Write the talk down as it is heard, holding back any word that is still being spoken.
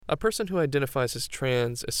A person who identifies as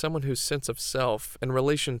trans is someone whose sense of self in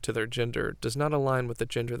relation to their gender does not align with the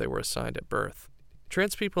gender they were assigned at birth.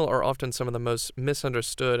 Trans people are often some of the most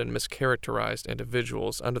misunderstood and mischaracterized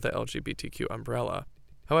individuals under the LGBTQ umbrella.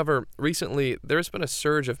 However, recently, there has been a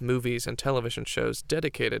surge of movies and television shows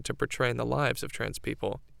dedicated to portraying the lives of trans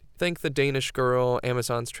people. Think The Danish Girl,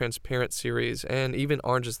 Amazon's Transparent series, and even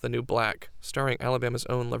Orange is the New Black, starring Alabama's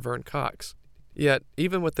own Laverne Cox. Yet,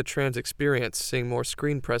 even with the trans experience seeing more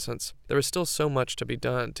screen presence, there is still so much to be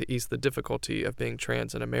done to ease the difficulty of being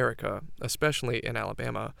trans in America, especially in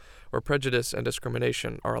Alabama, where prejudice and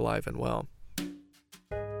discrimination are alive and well.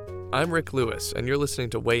 I'm Rick Lewis, and you're listening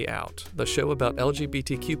to Way Out, the show about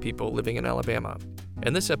LGBTQ people living in Alabama.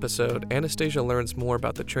 In this episode, Anastasia learns more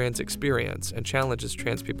about the trans experience and challenges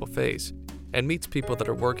trans people face, and meets people that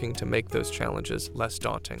are working to make those challenges less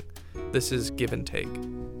daunting. This is Give and Take.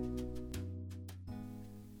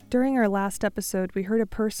 During our last episode, we heard a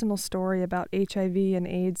personal story about HIV and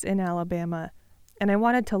AIDS in Alabama, and I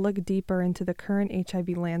wanted to look deeper into the current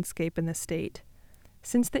HIV landscape in the state.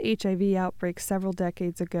 Since the HIV outbreak several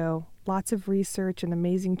decades ago, lots of research and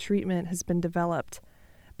amazing treatment has been developed,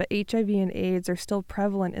 but HIV and AIDS are still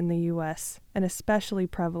prevalent in the U.S., and especially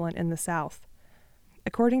prevalent in the South.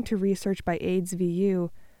 According to research by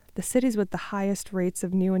AIDS-VU, the cities with the highest rates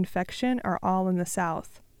of new infection are all in the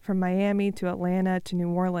South, from Miami to Atlanta to New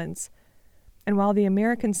Orleans. And while the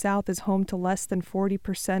American South is home to less than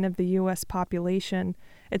 40% of the U.S. population,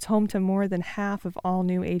 it's home to more than half of all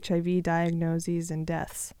new HIV diagnoses and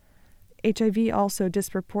deaths. HIV also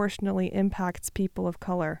disproportionately impacts people of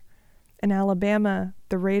color. In Alabama,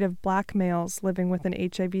 the rate of black males living with an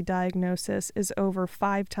HIV diagnosis is over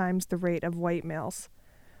 5 times the rate of white males.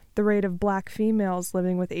 The rate of black females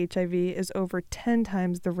living with HIV is over 10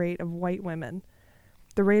 times the rate of white women.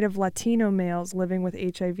 The rate of Latino males living with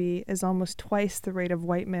HIV is almost twice the rate of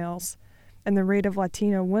white males, and the rate of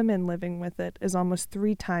Latino women living with it is almost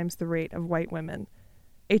 3 times the rate of white women.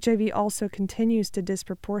 HIV also continues to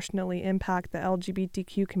disproportionately impact the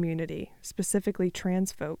LGBTQ community, specifically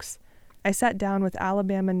trans folks. I sat down with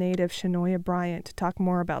Alabama native Shanoia Bryant to talk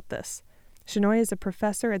more about this. Shanoia is a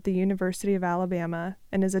professor at the University of Alabama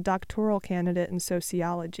and is a doctoral candidate in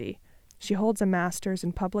sociology. She holds a master's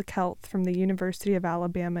in public health from the University of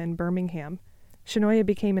Alabama in Birmingham. Shanoia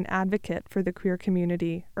became an advocate for the queer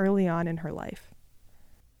community early on in her life.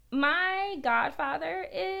 My godfather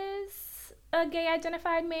is a gay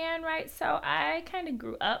identified man, right? So I kind of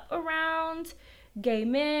grew up around gay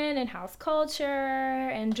men and house culture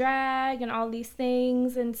and drag and all these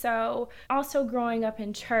things. And so also growing up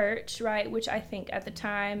in church, right, which I think at the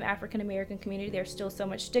time, African American community, there's still so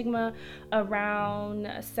much stigma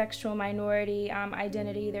around sexual minority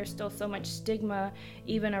identity. There's still so much stigma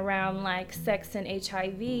even around like sex and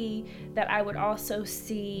HIV that I would also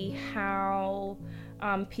see how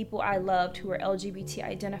people I loved who were LGBT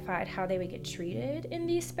identified, how they would get treated in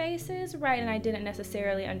these spaces, right? And I didn't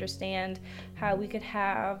necessarily understand how we could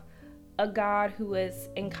have a God who was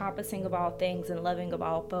encompassing of all things and loving of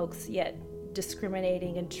all folks, yet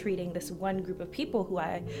discriminating and treating this one group of people who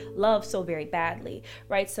I love so very badly,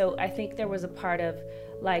 right? So I think there was a part of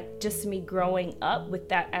like just me growing up with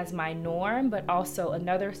that as my norm, but also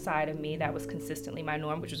another side of me that was consistently my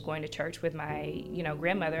norm, which was going to church with my,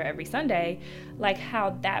 grandmother every Sunday, like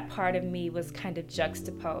how that part of me was kind of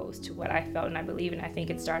juxtaposed to what I felt and I believe, and I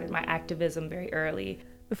think it started my activism very early.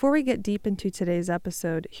 Before we get deep into today's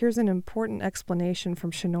episode, here's an important explanation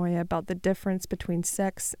from Shanoia about the difference between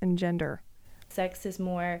sex and gender. Sex is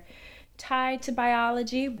more tied to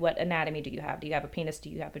biology. What anatomy do you have? Do you have a penis? Do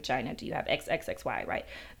you have a vagina? Do you have XXXY, right?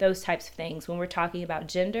 Those types of things. When we're talking about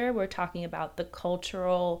gender, we're talking about the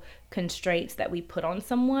cultural constraints that we put on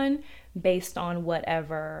someone based on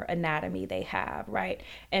whatever anatomy they have, right?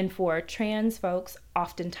 And for trans folks,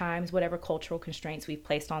 oftentimes whatever cultural constraints we've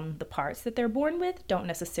placed on the parts that they're born with don't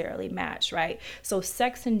necessarily match, right? So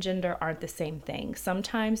sex and gender aren't the same thing.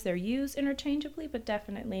 Sometimes they're used interchangeably, but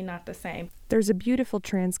definitely not the same. There's a beautiful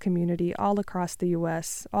trans community all across the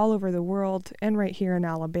U.S., all over the world, and right here in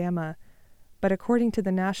Alabama. But according to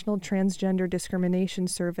the National Transgender Discrimination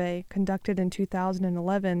Survey conducted in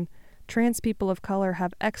 2011, trans people of color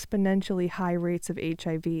have exponentially high rates of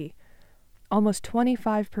HIV. Almost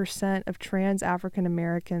 25% of trans African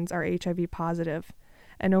Americans are HIV positive,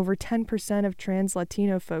 and over 10% of trans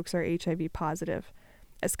Latino folks are HIV positive,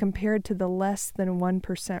 as compared to the less than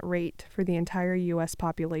 1% rate for the entire U.S.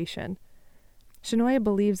 population. Shanoia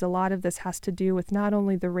believes a lot of this has to do with not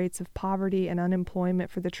only the rates of poverty and unemployment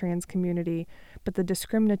for the trans community, but the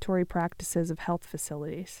discriminatory practices of health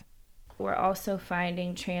facilities. We're also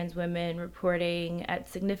finding trans women reporting at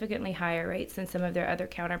significantly higher rates than some of their other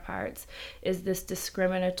counterparts is this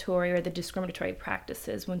discriminatory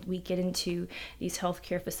practices when we get into these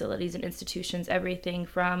healthcare facilities and institutions, everything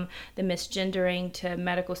from the misgendering to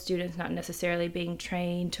medical students not necessarily being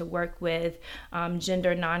trained to work with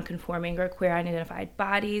gender non-conforming or queer identified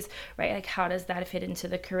bodies, right? Like, how does that fit into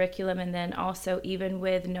the curriculum? And then also even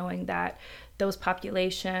with knowing that those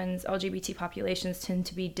populations, LGBT populations, tend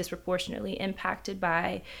to be disproportionately impacted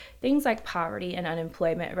by things like poverty and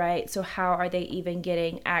unemployment, right? So how are they even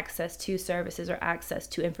getting access to services or access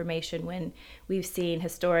to information when we've seen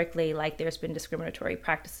historically like there's been discriminatory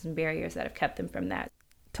practices and barriers that have kept them from that?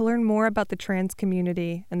 To learn more about the trans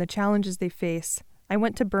community and the challenges they face, I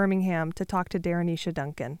went to Birmingham to talk to Daranisha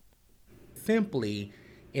Duncan. Simply,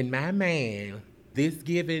 in my mind, this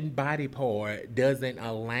given body part doesn't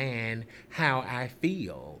align how I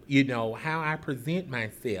feel, how I present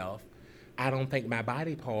myself. I don't think my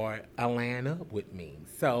body part align up with me.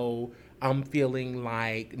 So I'm feeling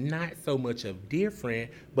like not so much of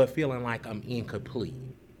different, but feeling like I'm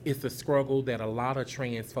incomplete. It's a struggle that a lot of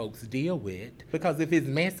trans folks deal with, because if it's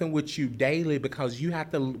messing with you daily, because you have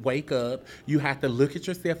to wake up, you have to look at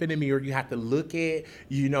yourself in the mirror, you have to look at,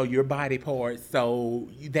 your body parts. So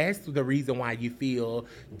that's the reason why you feel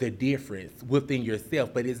the difference within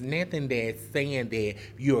yourself. But it's nothing that's saying that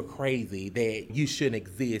you're crazy, that you shouldn't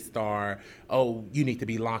exist, or, oh, you need to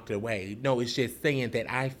be locked away. No, it's just saying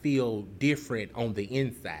that I feel different on the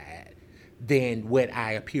inside than what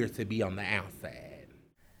I appear to be on the outside.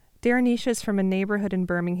 Daranisha is from a neighborhood in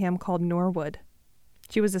Birmingham called Norwood.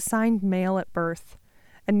 She was assigned male at birth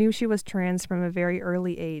and knew she was trans from a very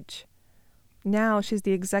early age. Now she's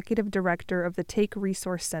the executive director of the Take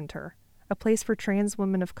Resource Center, a place for trans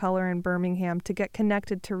women of color in Birmingham to get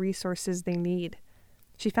connected to resources they need.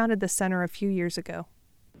 She founded the center a few years ago.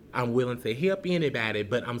 I'm willing to help anybody,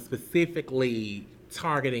 but I'm specifically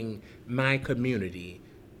targeting my community,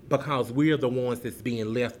 because we're the ones that's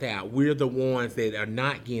being left out. We're the ones that are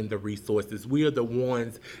not getting the resources. We're the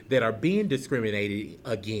ones that are being discriminated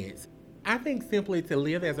against. I think simply to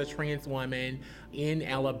live as a trans woman in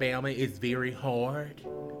Alabama is very hard.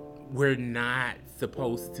 We're not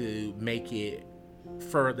supposed to make it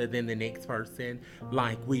further than the next person.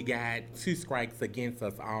 Like, we got 2 strikes against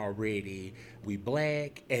us already. We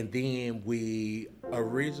Black, and then we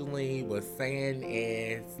originally was saying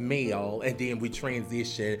as male, and then we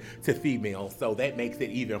transitioned to female, so that makes it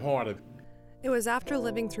even harder. It was after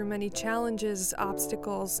living through many challenges,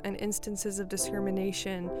 obstacles, and instances of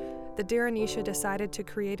discrimination that Daranisha decided to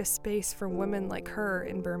create a space for women like her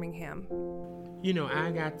in Birmingham. I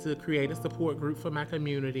got to create a support group for my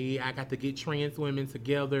community. I got to get trans women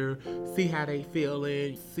together, see how they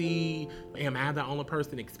feeling, see, am I the only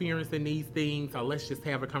person experiencing these things, or let's just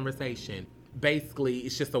have a conversation. Basically,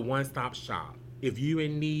 it's just a one-stop shop. If you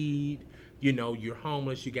in need, you're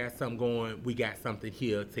homeless, you got something going, we got something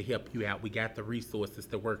here to help you out. We got the resources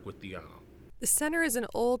to work with you all. The center is an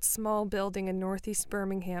old, small building in northeast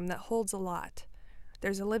Birmingham that holds a lot.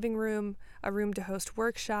 There's a living room, a room to host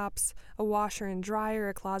workshops, a washer and dryer,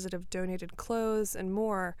 a closet of donated clothes, and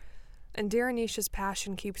more. And Daranisha's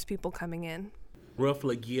passion keeps people coming in.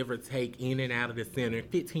 Roughly, give or take, in and out of the center,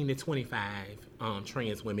 15 to 25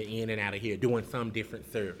 trans women in and out of here doing some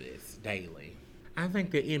different service daily. I think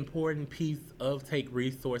the important piece of Take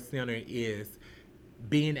Resource Center is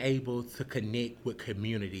being able to connect with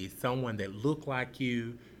communities, someone that look like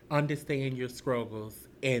you, understand your struggles,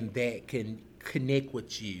 and that can connect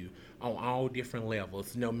with you on all different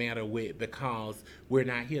levels, no matter what, because we're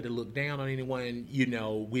not here to look down on anyone.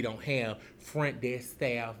 We don't have front desk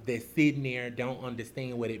staff that's sitting there, don't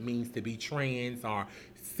understand what it means to be trans, or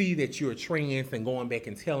see that you're trans and going back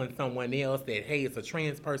and telling someone else that, hey, it's a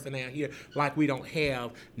trans person out here. Like, we don't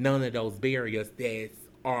have none of those barriers that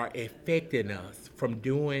are affecting us from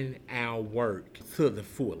doing our work to the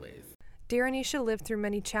fullest. Daranisha lived through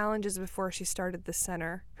many challenges before she started the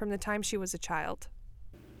center, from the time she was a child.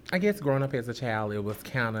 I guess growing up as a child, it was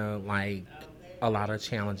kind of like a lot of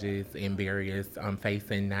challenges and barriers I'm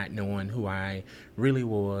facing, not knowing who I really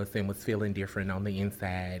was and was feeling different on the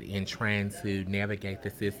inside, and trying to navigate the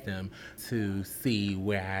system to see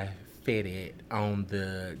where I fitted on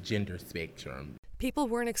the gender spectrum. People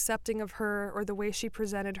weren't accepting of her or the way she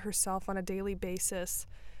presented herself on a daily basis,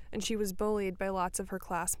 and she was bullied by lots of her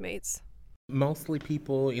classmates. Mostly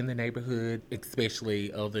people in the neighborhood,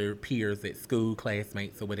 especially other peers at school,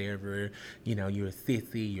 classmates or whatever, you're a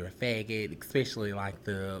sissy, you're a faggot, especially like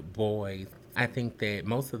the boys. I think that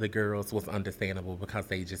most of the girls was understandable because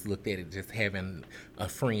they just looked at it just having a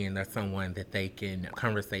friend or someone that they can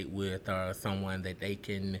conversate with, or someone that they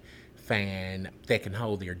can fan that can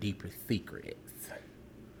hold their deepest secrets.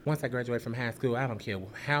 Once I graduate from high school, I don't care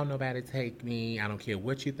how nobody take me. I don't care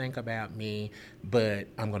what you think about me, but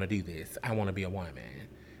I'm going to do this. I want to be a woman.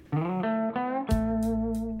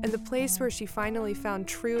 And the place where she finally found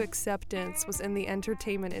true acceptance was in the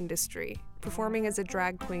entertainment industry, performing as a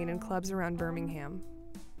drag queen in clubs around Birmingham.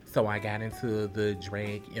 So I got into the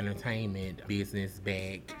drag entertainment business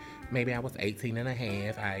back, maybe I was 18 and a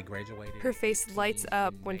half. I graduated. Her face lights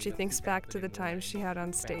up when she thinks back to the times she had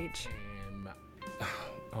on stage.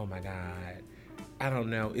 Oh my God. I don't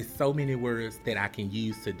know. It's so many words that I can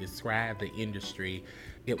use to describe the industry.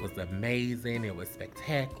 It was amazing. It was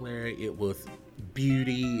spectacular. It was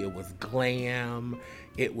beauty. It was glam.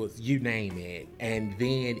 It was you name it. And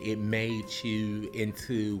then it made you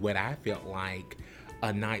into what I felt like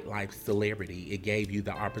a nightlife celebrity. It gave you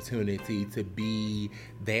the opportunity to be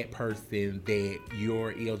that person that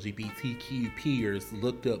your LGBTQ peers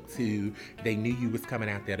looked up to. They knew you was coming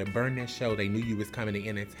out there to burn that show. They knew you was coming to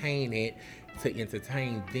entertain it, to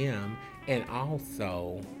entertain them. And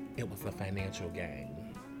also, it was a financial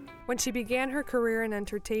gain. When she began her career in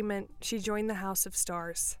entertainment, she joined the House of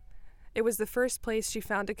Stars. It was the first place she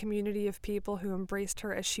found a community of people who embraced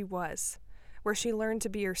her as she was, where she learned to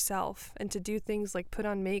be herself and to do things like put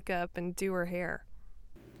on makeup and do her hair.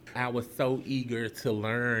 I was so eager to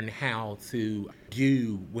learn how to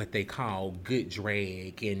do what they call good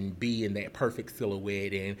drag and be in that perfect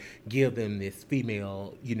silhouette and give them this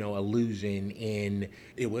female, illusion. And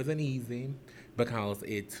it wasn't easy because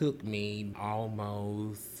it took me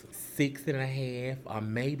almost 6.5 or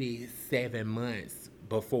maybe 7 months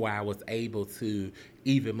before I was able to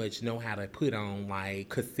even much know how to put on like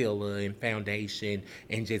concealer and foundation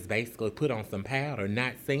and just basically put on some powder,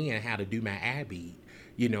 not saying how to do my eye bead.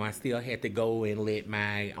 I still had to go and let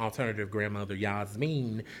my alternative grandmother,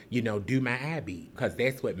 Yasmin, do my eye bead because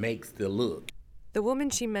that's what makes the look. The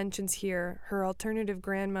woman she mentions here, her alternative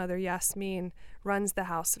grandmother, Yasmin, runs the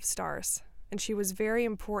House of Stars, and she was very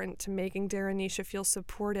important to making Daranisha feel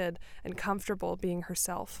supported and comfortable being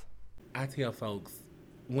herself. I tell folks,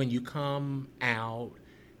 when you come out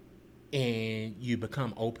and you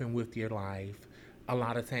become open with your life, a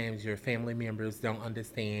lot of times your family members don't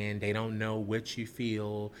understand. They don't know what you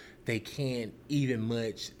feel. They can't even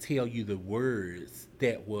much tell you the words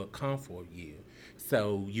that will comfort you.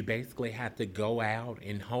 So you basically have to go out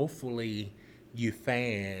and hopefully you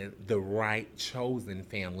find the right chosen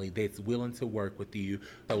family that's willing to work with you.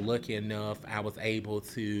 So lucky enough, I was able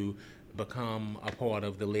to become a part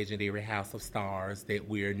of the legendary House of Stars that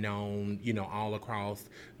we're known, all across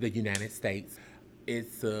the United States.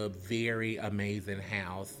 It's a very amazing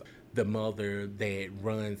house. The mother that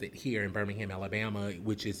runs it here in Birmingham, Alabama,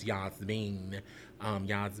 which is Yasmin.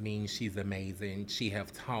 Yasmin, she's amazing. She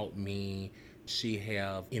have taught me, she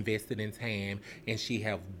have invested in time, and she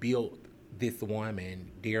have built this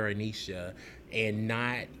woman, Daranisha, and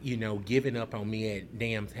not, giving up on me at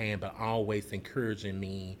damn time, but always encouraging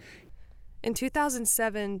me. In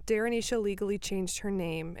 2007, Daranisha legally changed her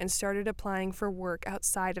name and started applying for work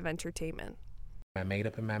outside of entertainment. I made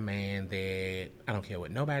up in my mind that I don't care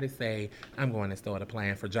what nobody say, I'm going to start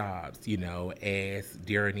applying for jobs, as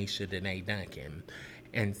Daranisha Danae Duncan.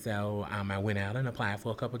 And so I went out and applied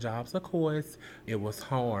for a couple jobs. Of course, it was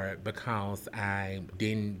hard because I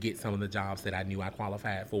didn't get some of the jobs that I knew I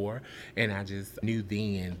qualified for. And I just knew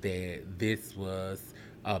then that this was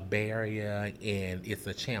a barrier and it's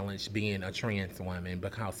a challenge being a trans woman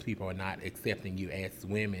because people are not accepting you as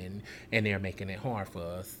women and they're making it hard for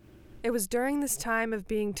us. It was during this time of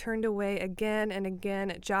being turned away again and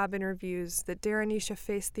again at job interviews that Daranisha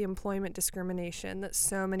faced the employment discrimination that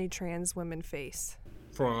so many trans women face.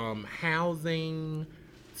 From housing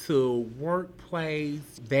to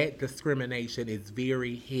workplace, that discrimination is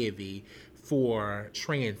very heavy for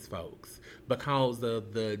trans folks because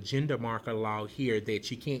of the gender marker law here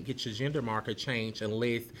that you can't get your gender marker changed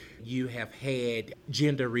unless you have had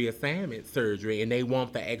gender reassignment surgery and they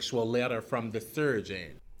want the actual letter from the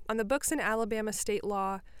surgeon. On the books in Alabama state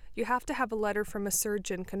law, you have to have a letter from a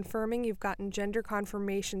surgeon confirming you've gotten gender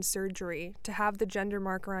confirmation surgery to have the gender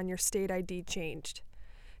marker on your state ID changed.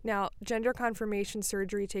 Now, gender confirmation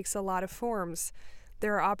surgery takes a lot of forms.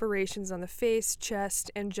 There are operations on the face, chest,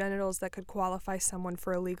 and genitals that could qualify someone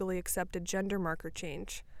for a legally accepted gender marker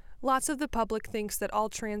change. Lots of the public thinks that all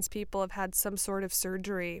trans people have had some sort of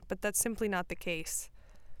surgery, but that's simply not the case.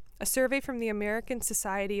 A survey from the American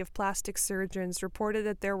Society of Plastic Surgeons reported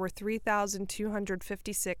that there were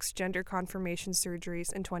 3,256 gender confirmation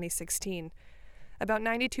surgeries in 2016. About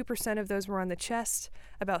 92% of those were on the chest,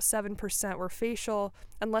 about 7% were facial,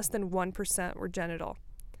 and less than 1% were genital.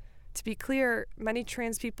 To be clear, many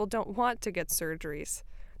trans people don't want to get surgeries.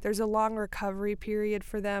 There's a long recovery period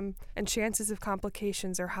for them, and chances of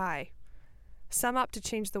complications are high. Some opt to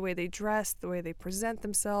change the way they dress, the way they present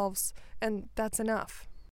themselves, and that's enough.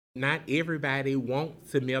 Not everybody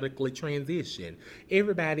wants to medically transition.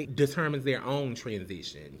 Everybody determines their own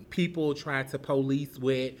transition. People try to police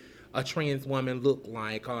what a trans woman look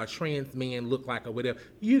like or a trans man look like or whatever.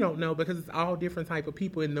 You don't know because it's all different type of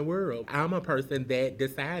people in the world. I'm a person that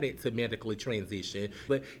decided to medically transition,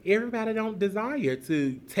 but everybody don't desire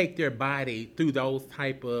to take their body through those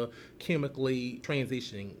type of chemically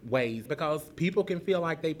transitioning ways because people can feel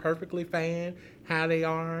like they perfectly fine how they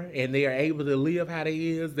are and they are able to live how they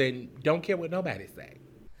is and don't care what nobody say.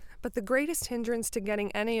 But the greatest hindrance to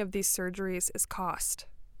getting any of these surgeries is cost.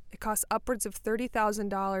 It costs upwards of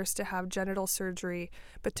 $30,000 to have genital surgery,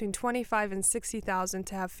 between $25,000 and $60,000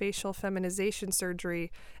 to have facial feminization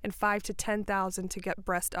surgery, and $5,000 to $10,000 to get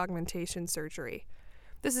breast augmentation surgery.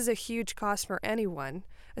 This is a huge cost for anyone,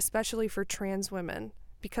 especially for trans women,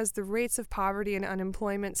 because the rates of poverty and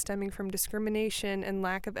unemployment stemming from discrimination and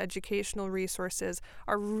lack of educational resources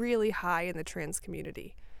are really high in the trans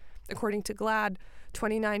community. According to GLAAD,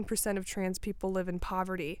 29% of trans people live in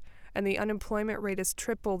poverty, and the unemployment rate is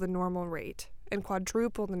triple the normal rate and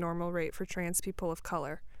quadruple the normal rate for trans people of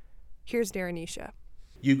color. Here's Darrenisha.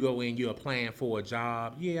 You go in, you're applying for a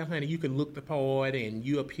job. Yeah, honey, you can look the part and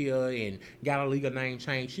you appear and got a legal name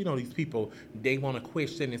change. You know, these people, they want to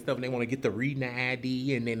question and stuff and they want to get the reading the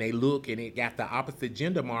ID and then they look and it got the opposite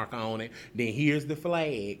gender mark on it. Then here's the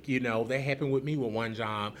flag. You know, that happened with me with one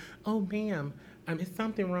job. Oh, ma'am. Is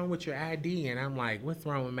something wrong with your ID? And I'm like, what's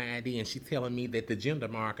wrong with my ID? And she's telling me that the gender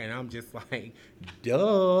marker, and I'm just like,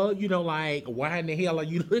 duh, you know, like, why in the hell are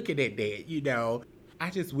you looking at that? You know, I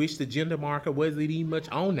just wish the gender marker wasn't even much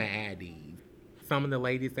on the ID. Some of the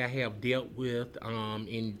ladies I have dealt with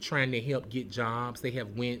in trying to help get jobs, they have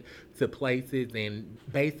went to places and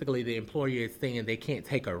basically the employer is saying they can't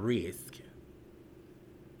take a risk.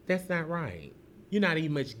 That's not right. You're not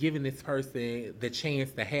even much giving this person the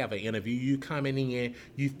chance to have an interview. You coming in,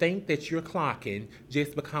 you think that you're clocking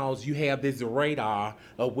just because you have this radar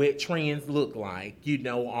of what trans look like, you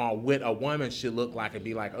know, or what a woman should look like and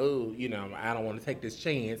be like, oh, you know, I don't want to take this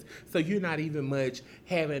chance. So you're not even much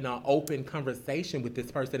having an open conversation with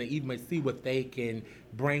this person and even much see what they can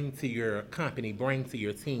bring to your company, bring to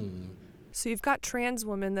your team. So you've got trans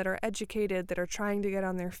women that are educated, that are trying to get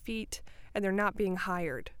on their feet, and they're not being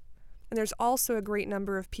hired. And there's also a great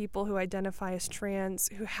number of people who identify as trans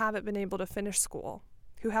who haven't been able to finish school,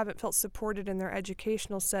 who haven't felt supported in their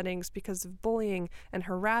educational settings because of bullying and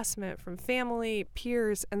harassment from family,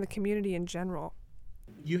 peers, and the community in general.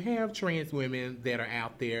 You have trans women that are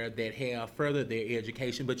out there that have furthered their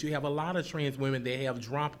education, but you have a lot of trans women that have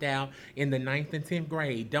dropped out in the 9th and 10th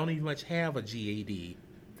grade, don't even much have a GED.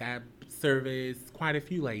 I service quite a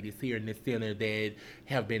few ladies here in the center that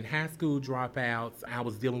have been high school dropouts. I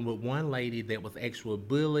was dealing with one lady that was actually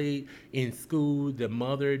bullied in school. The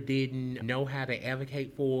mother didn't know how to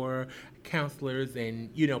advocate for her. Counselors and,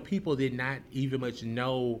 you know, people did not even much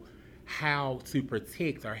know how to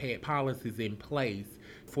protect or had policies in place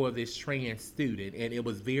for this trans student. And it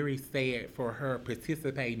was very sad for her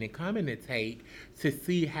participating and coming to take to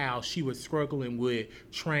see how she was struggling with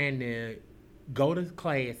trying to go to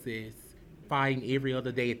classes, fighting every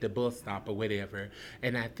other day at the bus stop or whatever.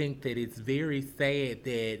 And I think that it's very sad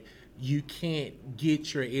that you can't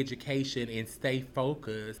get your education and stay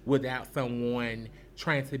focused without someone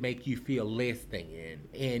trying to make you feel less than.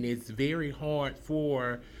 And it's very hard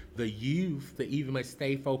for the youth to even much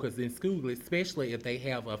stay focused in school, especially if they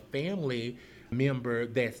have a family member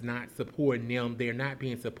that's not supporting them, they're not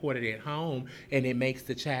being supported at home, and it makes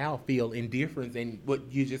the child feel indifference, and what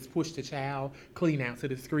you just push the child clean out to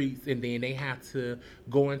the streets, and then they have to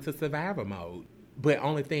go into survival mode. But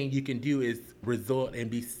only thing you can do is resort and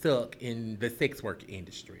be stuck in the sex work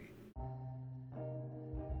industry.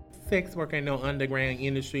 Sex work ain't no underground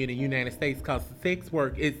industry in the United States because sex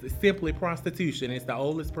work is simply prostitution. It's the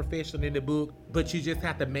oldest profession in the book, but you just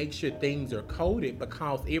have to make sure things are coded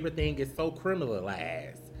because everything is so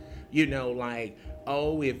criminalized. You know, like,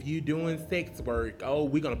 oh, if you doing sex work, oh,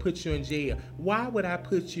 we're going to put you in jail. Why would I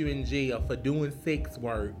put you in jail for doing sex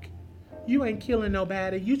work? You ain't killing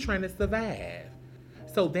nobody. You trying to survive.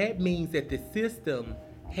 So that means that the system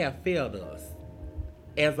have failed us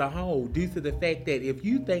as a whole, due to the fact that if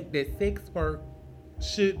you think that sex work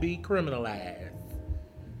should be criminalized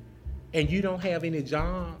and you don't have any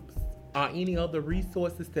jobs or any other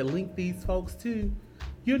resources to link these folks to,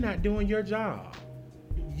 you're not doing your job.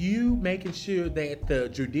 You making sure that the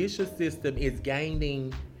judicial system is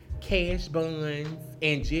gaining cash bonds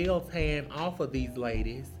and jail time off of these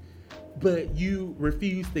ladies, but you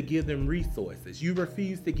refuse to give them resources. You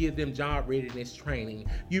refuse to give them job readiness training.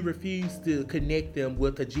 You refuse to connect them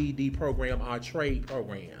with a GED program or trade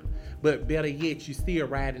program. But better yet, you still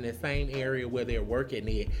ride in the same area where they're working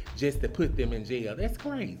at just to put them in jail. That's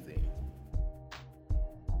crazy.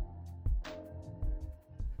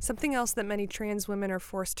 Something else that many trans women are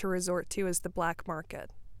forced to resort to is the black market,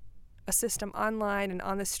 a system online and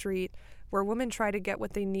on the street where women try to get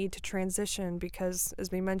what they need to transition because, as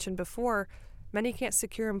we mentioned before, many can't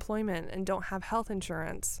secure employment and don't have health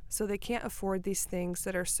insurance, so they can't afford these things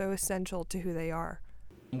that are so essential to who they are.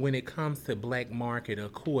 When it comes to black market,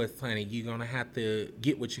 of course, honey, you're going to have to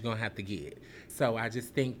get what you're going to have to get. So I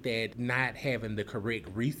just think that not having the correct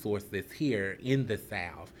resources here in the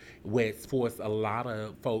South, which forced a lot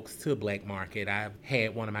of folks to black market. I've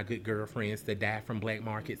had one of my good girlfriends that died from black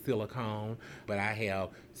market silicone, but I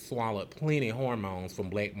have swallowed plenty of hormones from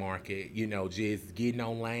black market, just getting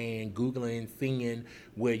online, Googling, seeing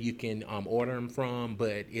where you can order them from,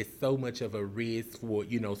 but it's so much of a risk for,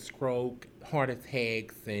 stroke, heart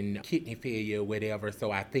attacks, and kidney failure, whatever.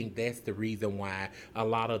 So I think that's the reason why a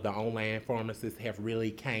lot of the online pharmacists have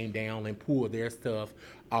really came down and pulled their stuff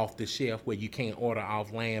off the shelf where you can't order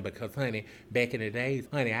offline, because, honey, back in the days,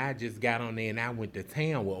 honey, I just got on there and I went to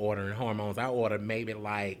town with ordering hormones. I ordered maybe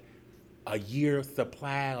like a year's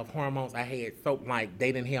supply of hormones. I had soap, like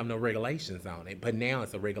they didn't have no regulations on it, but now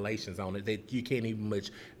it's a regulations on it that you can't even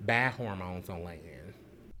much buy hormones online.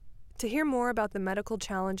 To hear more about the medical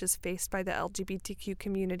challenges faced by the LGBTQ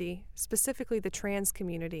community, specifically the trans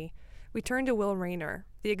community, we turn to Will Rayner,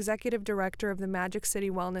 the executive director of the Magic City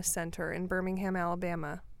Wellness Center in Birmingham,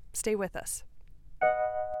 Alabama. Stay with us.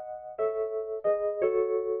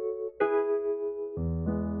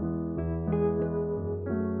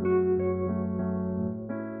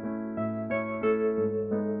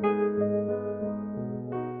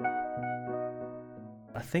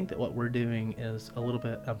 I think that what we're doing is a little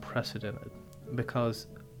bit unprecedented, because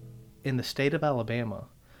in the state of Alabama,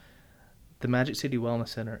 the Magic City Wellness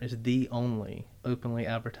Center is the only openly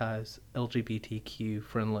advertised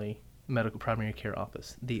LGBTQ-friendly medical primary care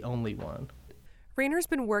office, the only one. Rayner's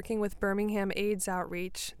been working with Birmingham AIDS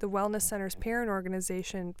Outreach, the Wellness Center's parent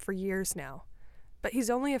organization, for years now. But he's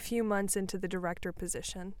only a few months into the director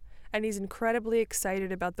position, and he's incredibly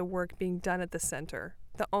excited about the work being done at the center,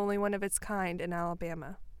 the only one of its kind in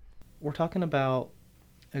Alabama. We're talking about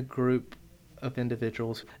a group of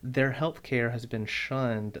individuals. Their health care has been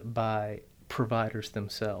shunned by providers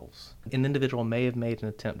themselves. An individual may have made an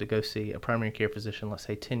attempt to go see a primary care physician, let's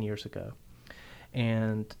say 10 years ago,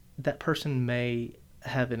 and that person may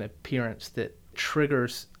have an appearance that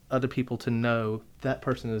triggers other people to know that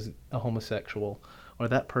person is a homosexual or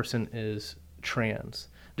that person is trans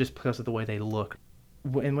just because of the way they look.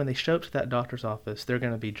 And when they show up to that doctor's office, they're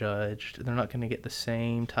going to be judged. They're not going to get the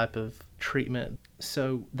same type of treatment.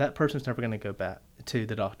 So that person's never going to go back to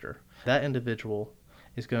the doctor. That individual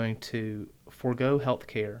is going to forego health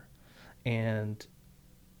care and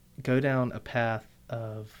go down a path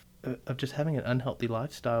of just having an unhealthy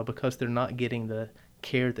lifestyle because they're not getting the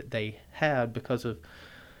care that they had because of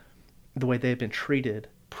the way they've been treated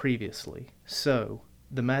previously. So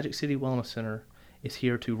the Magic City Wellness Center is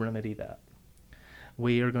here to remedy that.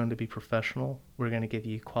 We are going to be professional. We're going to give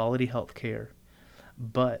you quality health care,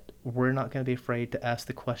 but we're not going to be afraid to ask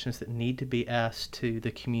the questions that need to be asked to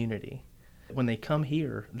the community. When they come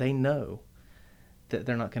here, they know that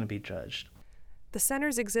they're not going to be judged. The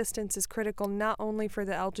center's existence is critical not only for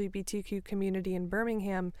the LGBTQ community in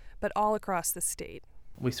Birmingham, but all across the state.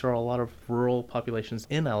 We saw a lot of rural populations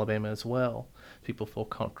in Alabama as well. People feel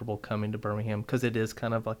comfortable coming to Birmingham because it is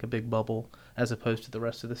kind of like a big bubble as opposed to the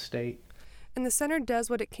rest of the state. And the center does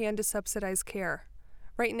what it can to subsidize care.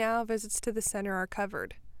 Right now, visits to the center are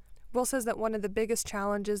covered. Will says that one of the biggest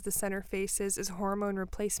challenges the center faces is hormone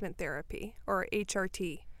replacement therapy, or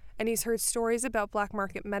HRT, and he's heard stories about black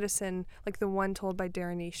market medicine like the one told by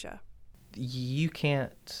Daranisha. You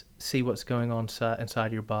can't see what's going on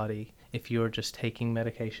inside your body if you're just taking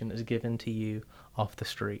medication that's given to you off the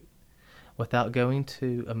street. Without going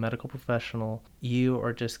to a medical professional, you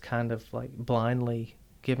are just kind of like blindly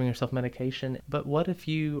giving yourself medication. But what if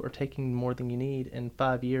you are taking more than you need? In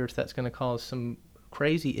 5 years, that's going to cause some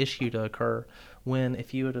crazy issue to occur, when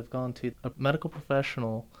if you would have gone to a medical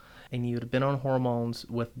professional and you would have been on hormones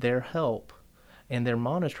with their help and their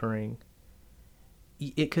monitoring,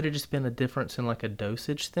 it could have just been a difference in like a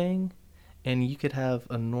dosage thing, and you could have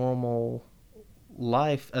a normal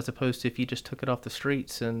life as opposed to if you just took it off the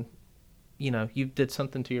streets and, you did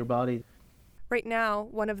something to your body. Right now,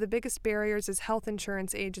 one of the biggest barriers is health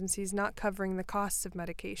insurance agencies not covering the costs of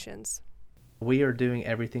medications. We are doing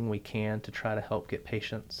everything we can to try to help get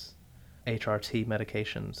patients' HRT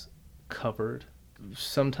medications covered.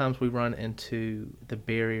 Sometimes we run into the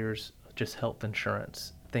barriers of just health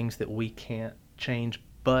insurance, things that we can't change.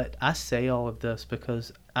 But I say all of this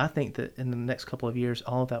because I think that in the next couple of years,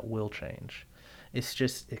 all of that will change. It's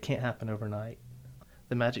just, it can't happen overnight.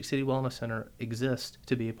 The Magic City Wellness Center exists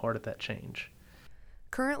to be a part of that change.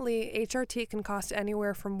 Currently, HRT can cost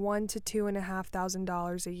anywhere from $1,000 to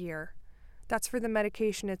 $2,500 a year. That's for the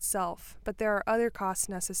medication itself, but there are other costs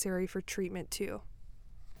necessary for treatment too.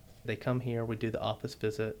 They come here, we do the office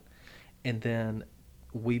visit, and then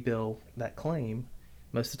we bill that claim.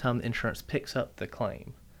 Most of the time, the insurance picks up the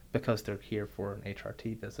claim because they're here for an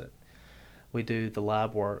HRT visit. We do the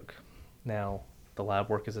lab work. Now, the lab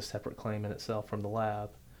work is a separate claim in itself from the lab,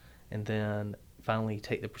 and then finally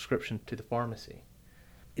take the prescription to the pharmacy.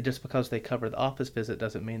 Just because they cover the office visit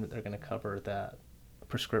doesn't mean that they're going to cover that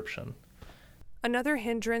prescription. Another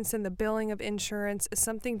hindrance in the billing of insurance is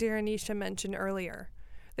something Darenisha mentioned earlier,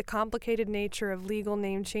 the complicated nature of legal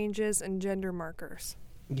name changes and gender markers.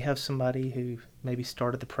 You have somebody who maybe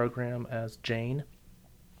started the program as Jane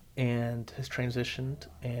and has transitioned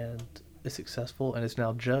and is successful and is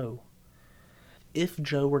now Joe. If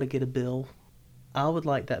Joe were to get a bill, I would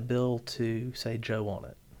like that bill to say Joe on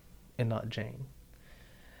it and not Jane.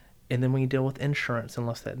 And then when you deal with insurance,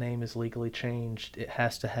 unless that name is legally changed, it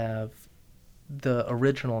has to have the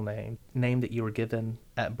original name that you were given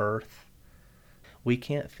at birth. We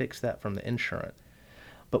can't fix that from the insurance.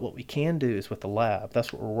 But what we can do is with the lab,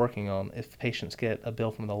 that's what we're working on. If patients get a bill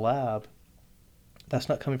from the lab, that's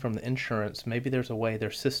not coming from the insurance. Maybe there's a way their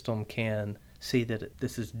system can see that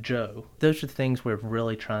this is Joe. Those are the things we're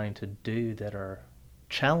really trying to do that are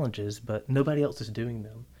challenges, but nobody else is doing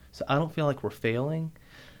them. So I don't feel like we're failing.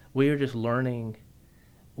 We are just learning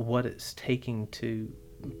what it's taking to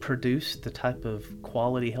produce the type of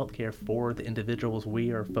quality healthcare for the individuals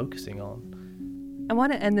we are focusing on. I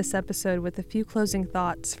want to end this episode with a few closing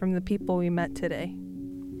thoughts from the people we met today.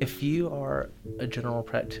 If you are a general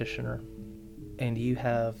practitioner and you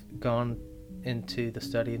have gone into the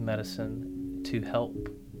study of medicine to help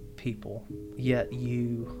people, yet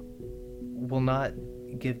you will not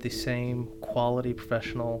give the same quality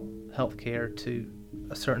professional healthcare to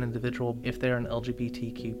a certain individual, if they're an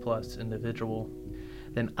LGBTQ plus individual,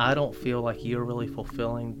 then I don't feel like you're really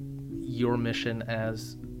fulfilling your mission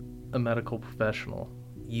as a medical professional.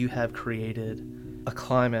 You have created a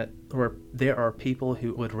climate where there are people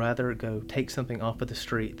who would rather go take something off of the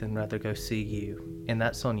street than rather go see you, and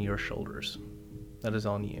that's on your shoulders. That is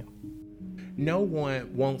on you. No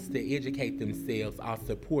one wants to educate themselves or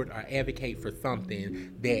support or advocate for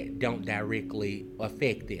something that don't directly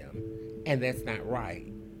affect them. And that's not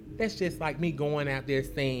right. That's just like me going out there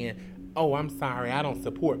saying, oh, I'm sorry, I don't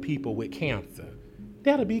support people with cancer.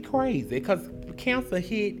 That'll be crazy because cancer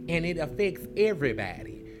hit and it affects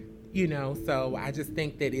everybody. So I just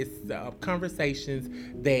think that it's conversations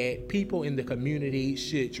that people in the community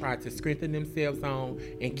should try to strengthen themselves on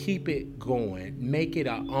and keep it going. Make it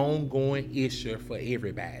an ongoing issue for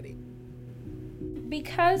everybody.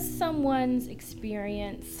 Because someone's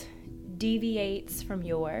experience deviates from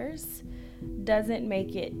yours doesn't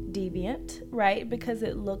make it deviant, right? Because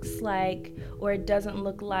it looks like, or it doesn't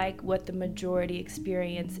look like what the majority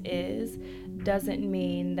experience is, doesn't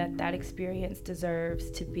mean that that experience deserves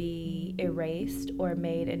to be erased or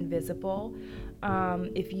made invisible.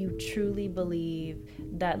 If you truly believe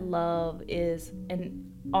that love is an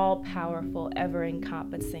all-powerful,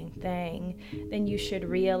 ever-encompassing thing, then you should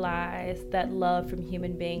realize that love from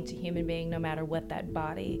human being to human being, no matter what that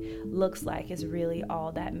body looks like, is really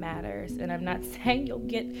all that matters. And I'm not saying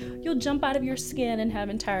you'll jump out of your skin and have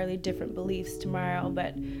entirely different beliefs tomorrow,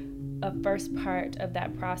 but a first part of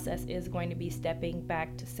that process is going to be stepping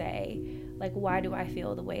back to say, like, why do I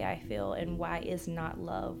feel the way I feel, and why is not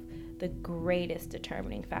love the greatest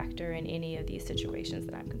determining factor in any of these situations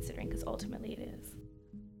that I'm considering? Because ultimately it is.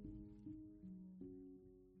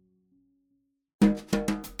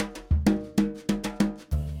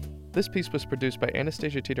 This piece was produced by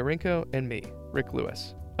Anastasia Titorenko and me, Rick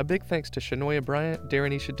Lewis. A big thanks to Shanoia Bryant,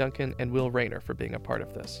 Darenisha Duncan, and Will Rayner for being a part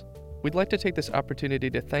of this. We'd like to take this opportunity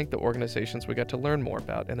to thank the organizations we got to learn more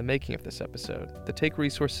about in the making of this episode, the Take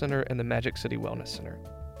Resource Center and the Magic City Wellness Center.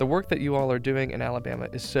 The work that you all are doing in Alabama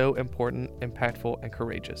is so important, impactful, and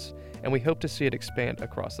courageous, and we hope to see it expand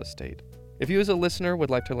across the state. If you as a listener would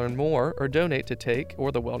like to learn more or donate to Take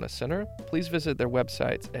or the Wellness Center, please visit their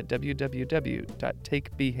websites at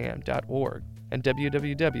www.takebham.org and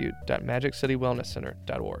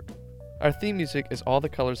www.magiccitywellnesscenter.org. Our theme music is All the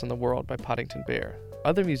Colors in the World by Poddington Bear.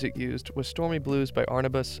 Other music used was Stormy Blues by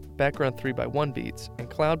Arnibus, Background 3 by One Beats, and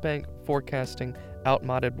Cloudbank, Forecasting,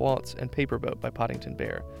 Outmotted Waltz, and Paperboat by Poddington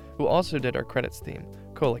Bear, who also did our credits theme,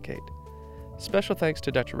 Colocate. Special thanks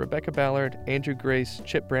to Dr. Rebecca Ballard, Andrew Grace,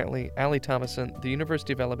 Chip Brantley, Allie Thomason, the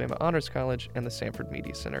University of Alabama Honors College, and the Sanford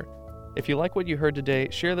Media Center. If you like what you heard today,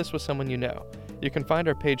 share this with someone you know. You can find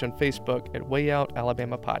our page on Facebook at Way Out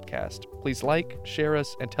Alabama Podcast. Please like, share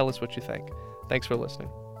us, and tell us what you think. Thanks for listening.